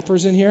 Any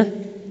nappers in here?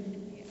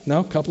 No?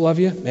 A couple of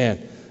you?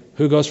 Man,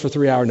 who goes for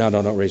 3 hours? No,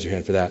 don't raise your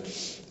hand for that.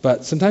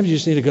 But sometimes you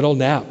just need a good old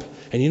nap.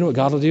 And you know what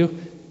God will do?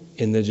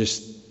 In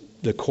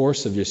the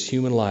course of just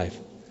human life,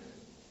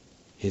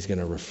 He's going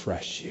to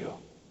refresh you.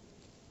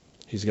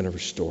 He's going to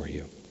restore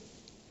you.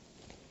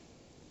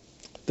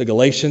 The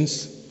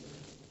Galatians,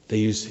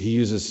 he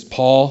uses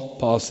Paul.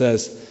 Paul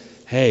says,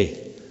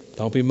 hey,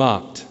 don't be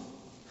mocked.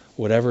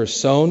 Whatever is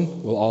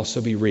sown will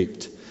also be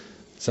reaped.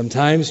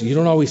 Sometimes you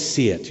don't always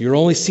see it. You're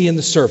only seeing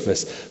the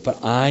surface.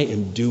 But I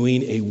am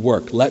doing a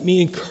work. Let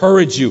me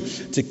encourage you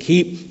to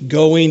keep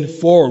going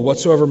forward.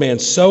 Whatsoever man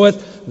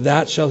soweth,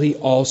 that shall he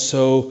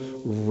also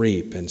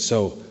reap. And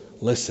so,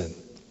 listen,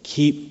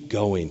 keep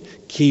going.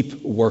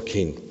 Keep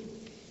working.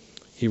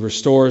 He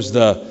restores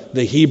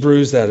the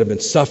Hebrews that have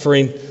been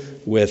suffering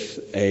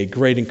with a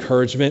great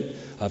encouragement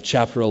of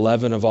chapter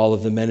 11 of all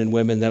of the men and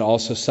women that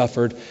also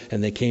suffered,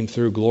 and they came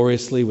through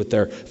gloriously with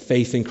their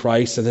faith in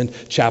Christ. And then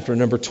chapter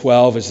number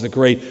 12 is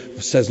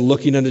says,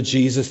 looking unto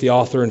Jesus, the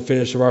author and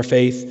finisher of our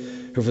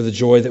faith, who for the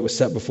joy that was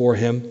set before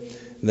him.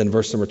 And then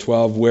verse number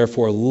 12,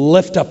 wherefore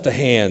lift up the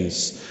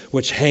hands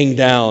which hang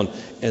down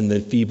and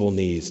the feeble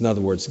knees. In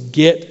other words,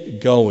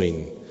 get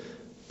going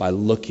by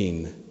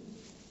looking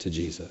to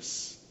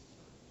Jesus.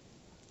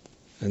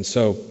 And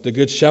so the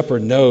Good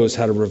Shepherd knows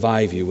how to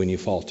revive you when you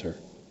falter.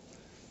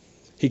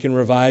 He can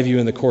revive you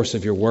in the course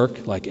of your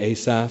work, like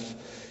Asaph.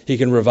 He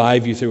can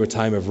revive you through a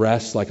time of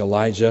rest, like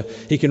Elijah.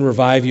 He can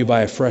revive you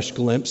by a fresh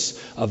glimpse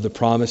of the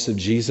promise of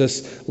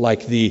Jesus,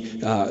 like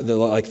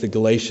the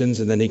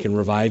Galatians. And then he can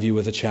revive you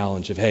with a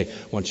challenge of, hey,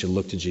 I want you to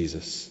look to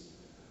Jesus.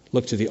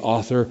 Look to the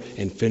author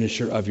and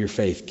finisher of your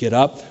faith. Get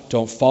up,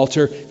 don't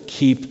falter,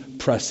 keep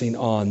pressing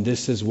on.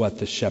 This is what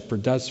the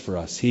shepherd does for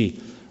us. He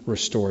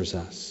restores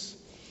us.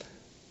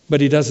 But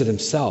he does it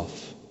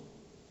himself.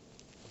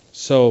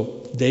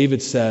 So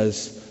David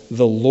says,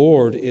 the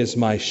Lord is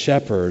my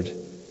shepherd.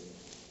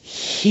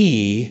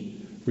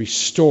 He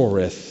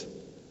restoreth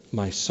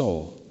my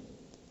soul.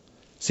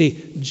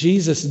 See,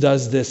 Jesus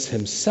does this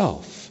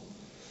himself.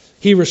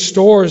 He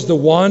restores the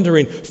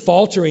wandering,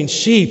 faltering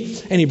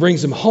sheep, and he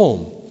brings them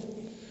home.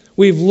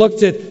 We've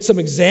looked at some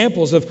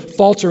examples of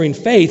faltering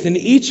faith, and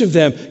each of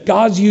them,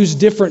 God's used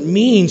different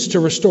means to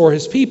restore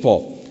his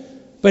people.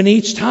 But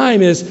each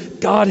time is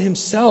God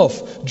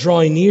himself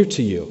drawing near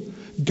to you.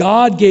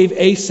 God gave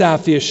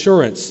Asaph the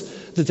assurance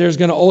that there's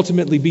going to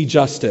ultimately be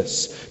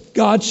justice.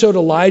 God showed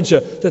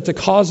Elijah that the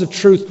cause of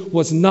truth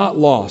was not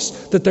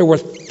lost, that there were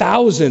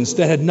thousands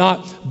that had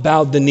not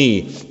bowed the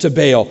knee to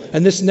Baal.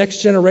 And this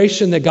next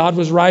generation that God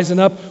was rising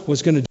up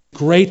was going to do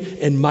great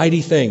and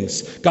mighty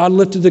things. God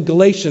lifted the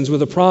Galatians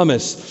with a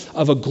promise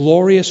of a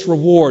glorious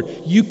reward.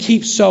 You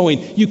keep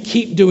sowing. You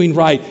keep doing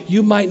right.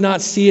 You might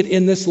not see it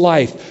in this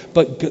life,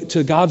 but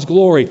to God's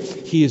glory,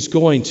 he is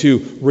going to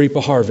reap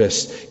a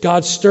harvest.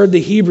 God stirred the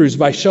Hebrews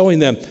by showing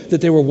them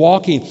that they were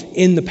walking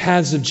in the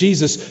paths of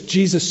Jesus.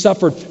 Jesus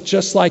suffered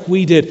just like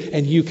we did,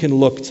 and you can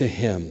look to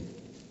him.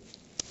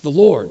 The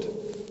Lord,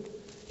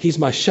 he's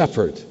my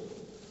shepherd.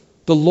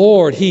 The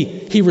Lord,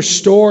 he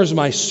restores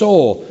my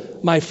soul.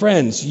 My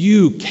friends,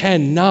 you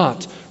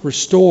cannot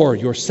restore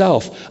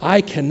yourself.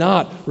 I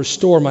cannot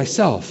restore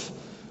myself.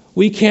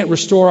 We can't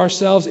restore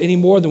ourselves any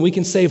more than we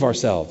can save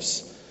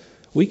ourselves.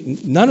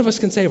 None of us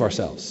can save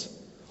ourselves.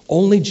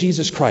 Only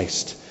Jesus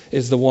Christ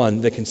is the one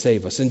that can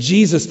save us. And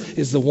Jesus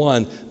is the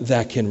one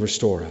that can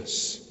restore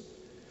us.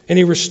 And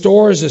he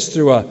restores us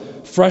through a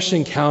fresh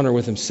encounter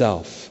with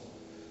himself,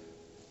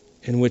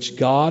 in which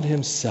God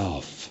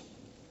himself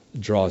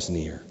draws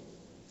near.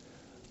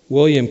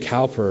 William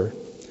Cowper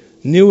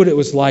knew what it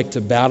was like to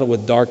battle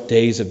with dark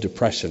days of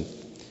depression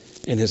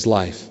in his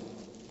life.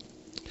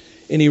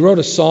 And he wrote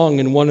a song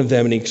in one of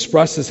them, and he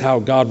expresses how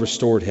God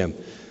restored him.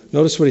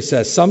 Notice what he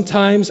says.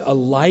 Sometimes a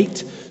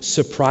light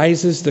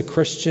surprises the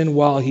Christian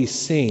while he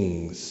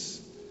sings.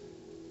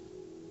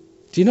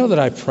 Do you know that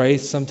I pray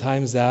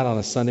sometimes that on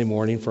a Sunday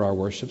morning for our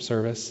worship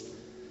service?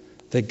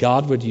 That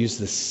God would use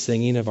the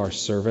singing of our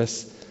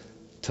service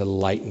to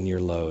lighten your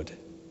load.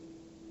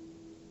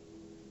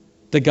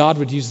 That God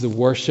would use the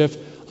worship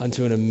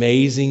unto an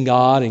amazing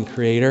God and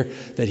Creator,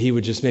 that he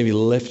would just maybe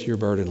lift your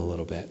burden a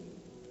little bit.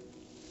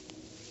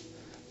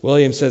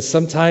 William says,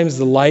 sometimes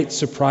the light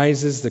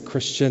surprises the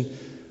Christian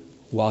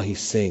while he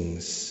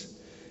sings.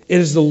 It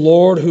is the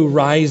Lord who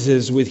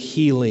rises with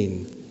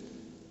healing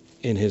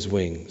in his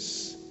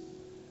wings.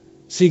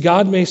 See,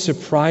 God may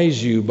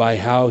surprise you by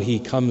how he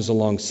comes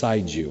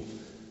alongside you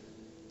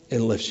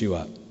and lifts you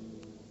up.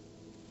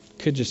 It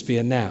could just be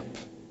a nap.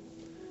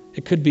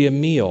 It could be a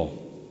meal.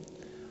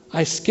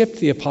 I skipped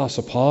the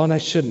Apostle Paul, and I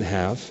shouldn't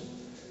have.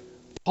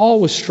 Paul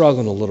was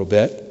struggling a little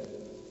bit.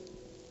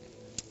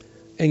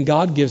 And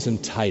God gives him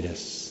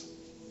Titus.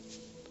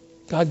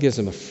 God gives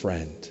him a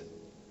friend.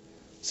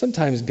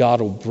 Sometimes God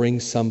will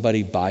bring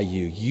somebody by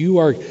you.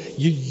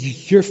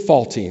 You're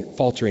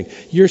faltering.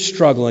 You're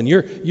struggling.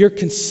 You're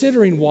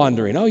considering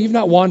wandering. Oh, you've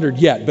not wandered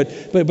yet,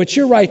 but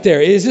you're right there.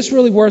 Is this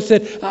really worth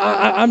it?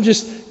 I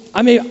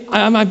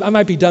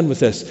might be done with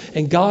this.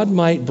 And God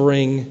might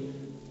bring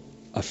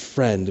a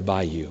friend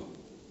by you.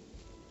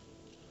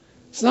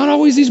 It's not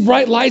always these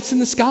bright lights in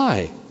the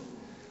sky.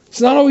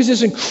 It's not always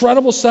this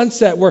incredible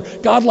sunset where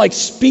God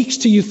speaks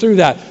to you through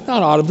that.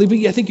 Not audibly, but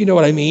I think you know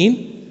what I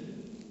mean.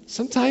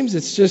 Sometimes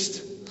it's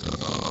just,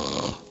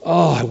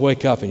 I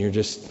wake up and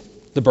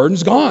the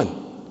burden's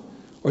gone.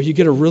 Or you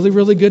get a really,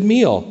 really good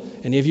meal.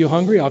 Any of you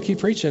hungry? I'll keep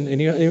preaching.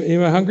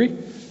 Anyone hungry?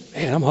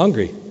 Man, I'm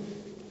hungry.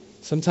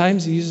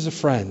 Sometimes he uses a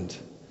friend.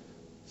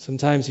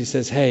 Sometimes he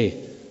says,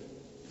 hey,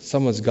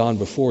 someone's gone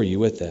before you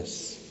with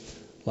this,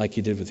 like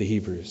he did with the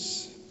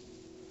Hebrews.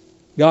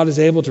 God is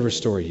able to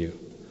restore you.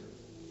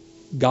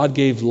 God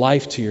gave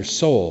life to your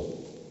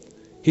soul.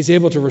 He's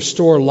able to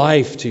restore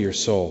life to your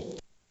soul.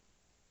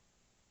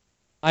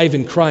 Alive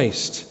in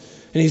Christ.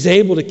 And he's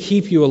able to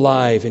keep you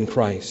alive in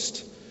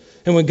Christ.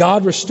 And when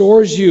God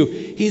restores you,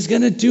 he's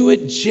going to do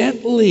it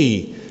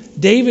gently.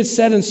 David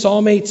said in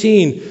Psalm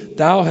 18,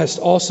 thou hast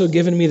also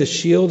given me the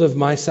shield of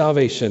my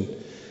salvation,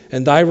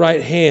 and thy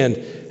right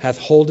hand hath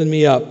holden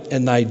me up,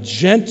 and thy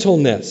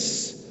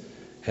gentleness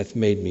hath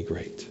made me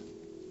great.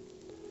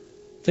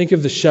 Think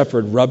of the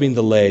shepherd rubbing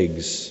the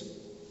legs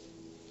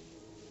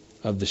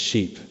of the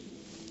sheep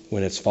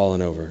when it's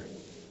fallen over.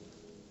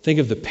 Think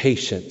of the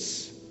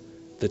patience,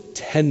 the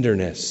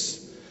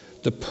tenderness,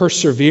 the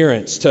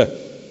perseverance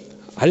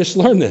I just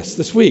learned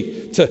this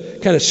week, to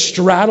kind of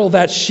straddle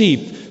that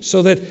sheep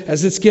so that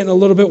as it's getting a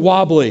little bit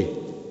wobbly,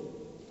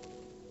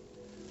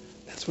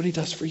 that's what he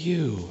does for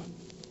you.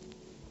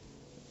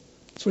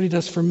 That's what he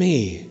does for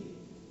me.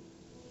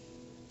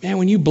 Man,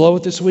 when you blow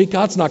it this week,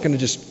 God's not going to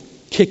just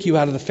kick you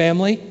out of the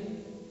family.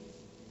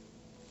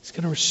 He's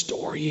going to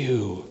restore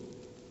you.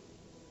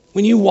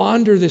 When you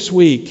wander this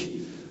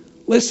week,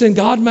 listen,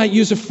 God might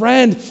use a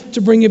friend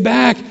to bring you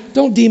back.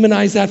 Don't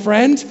demonize that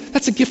friend.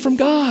 That's a gift from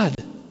God.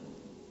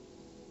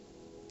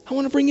 I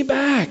want to bring you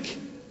back.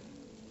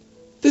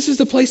 This is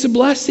the place of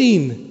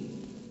blessing.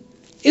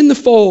 In the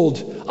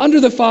fold, under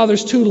the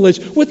Father's tutelage,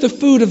 with the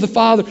food of the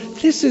Father.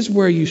 This is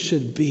where you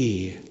should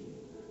be.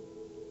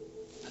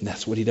 And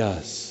that's what he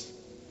does.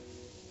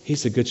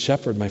 He's a good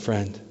shepherd, my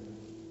friend.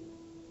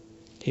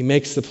 He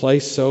makes the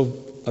place so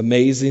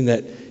amazing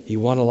that you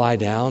want to lie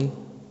down.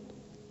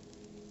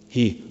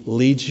 He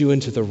leads you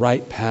into the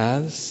right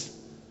paths.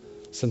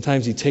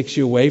 Sometimes he takes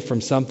you away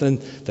from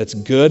something that's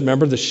good.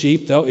 Remember the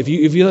sheep, though? If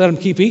you let them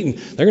keep eating,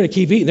 they're going to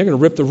keep eating. They're going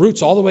to rip the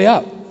roots all the way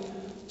up.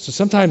 So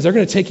sometimes they're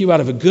going to take you out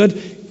of a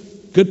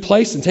good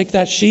place and take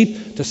that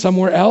sheep to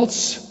somewhere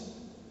else.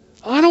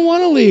 I don't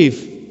want to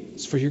leave.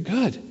 It's for your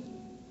good.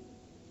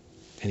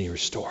 And he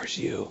restores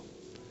you.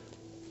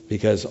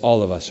 Because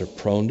all of us are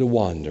prone to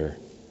wander.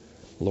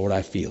 Lord,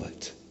 I feel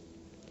it.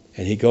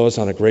 And he goes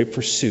on a great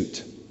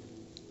pursuit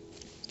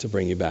to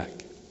bring you back.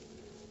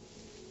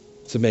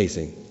 It's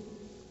amazing.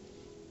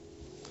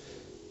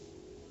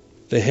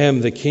 The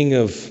hymn, the King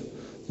of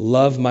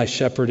Love my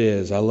shepherd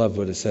is. I love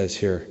what it says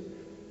here.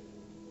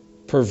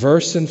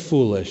 Perverse and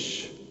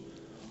foolish,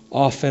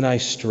 often I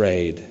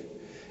strayed,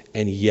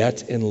 and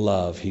yet in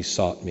love he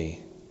sought me.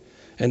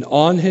 And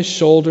on his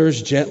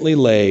shoulders gently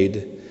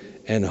laid,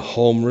 and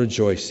home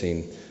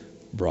rejoicing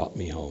brought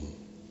me home.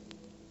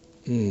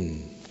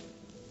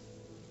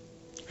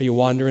 Are you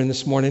wandering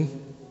this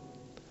morning?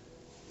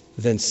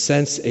 Then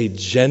sense a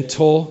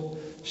gentle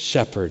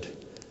shepherd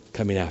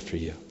coming after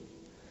you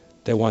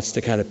that wants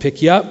to kind of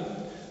pick you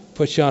up,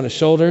 put you on his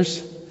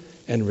shoulders,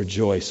 and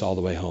rejoice all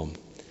the way home.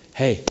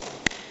 Hey,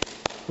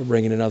 we're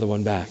bringing another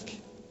one back.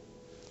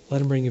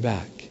 Let him bring you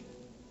back.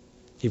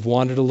 You've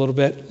wandered a little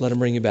bit, let him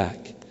bring you back.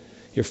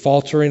 You're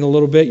faltering a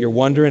little bit, you're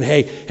wondering,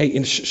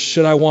 hey,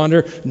 should I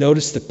wander?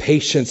 Notice the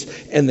patience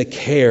and the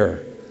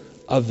care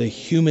of the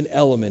human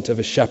element of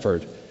a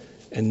shepherd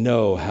and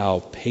know how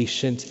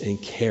patient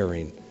and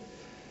caring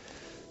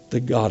the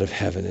God of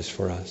heaven is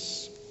for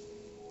us.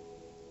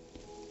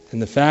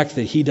 And the fact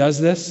that he does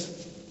this,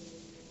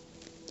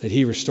 that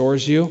he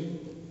restores you,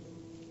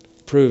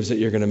 proves that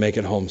you're going to make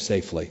it home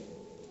safely.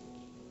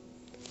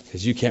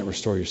 Because you can't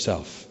restore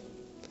yourself.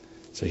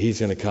 So he's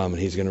going to come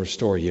and he's going to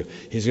restore you.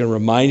 He's going to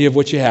remind you of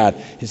what you had.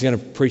 He's going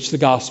to preach the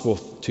gospel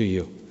to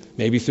you.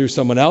 Maybe through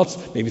someone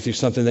else, maybe through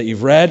something that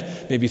you've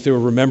read, maybe through a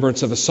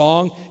remembrance of a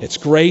song. It's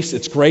grace,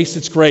 it's grace,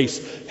 it's grace.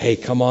 Hey,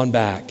 come on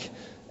back.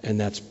 And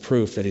that's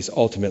proof that he's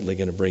ultimately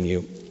going to bring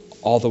you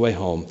all the way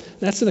home. And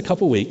that's in a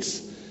couple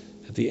weeks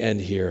at the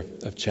end here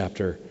of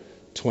chapter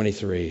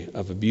 23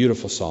 of a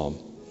beautiful psalm.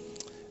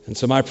 And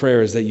so my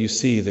prayer is that you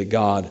see that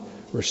God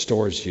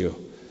restores you.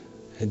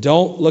 And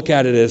don't look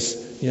at it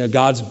as,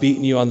 God's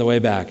beating you on the way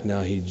back.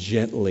 No, he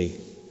gently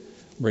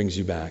brings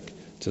you back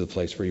to the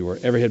place where you were.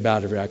 Every head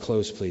bowed, every eye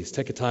closed, please.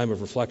 Take a time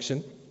of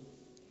reflection.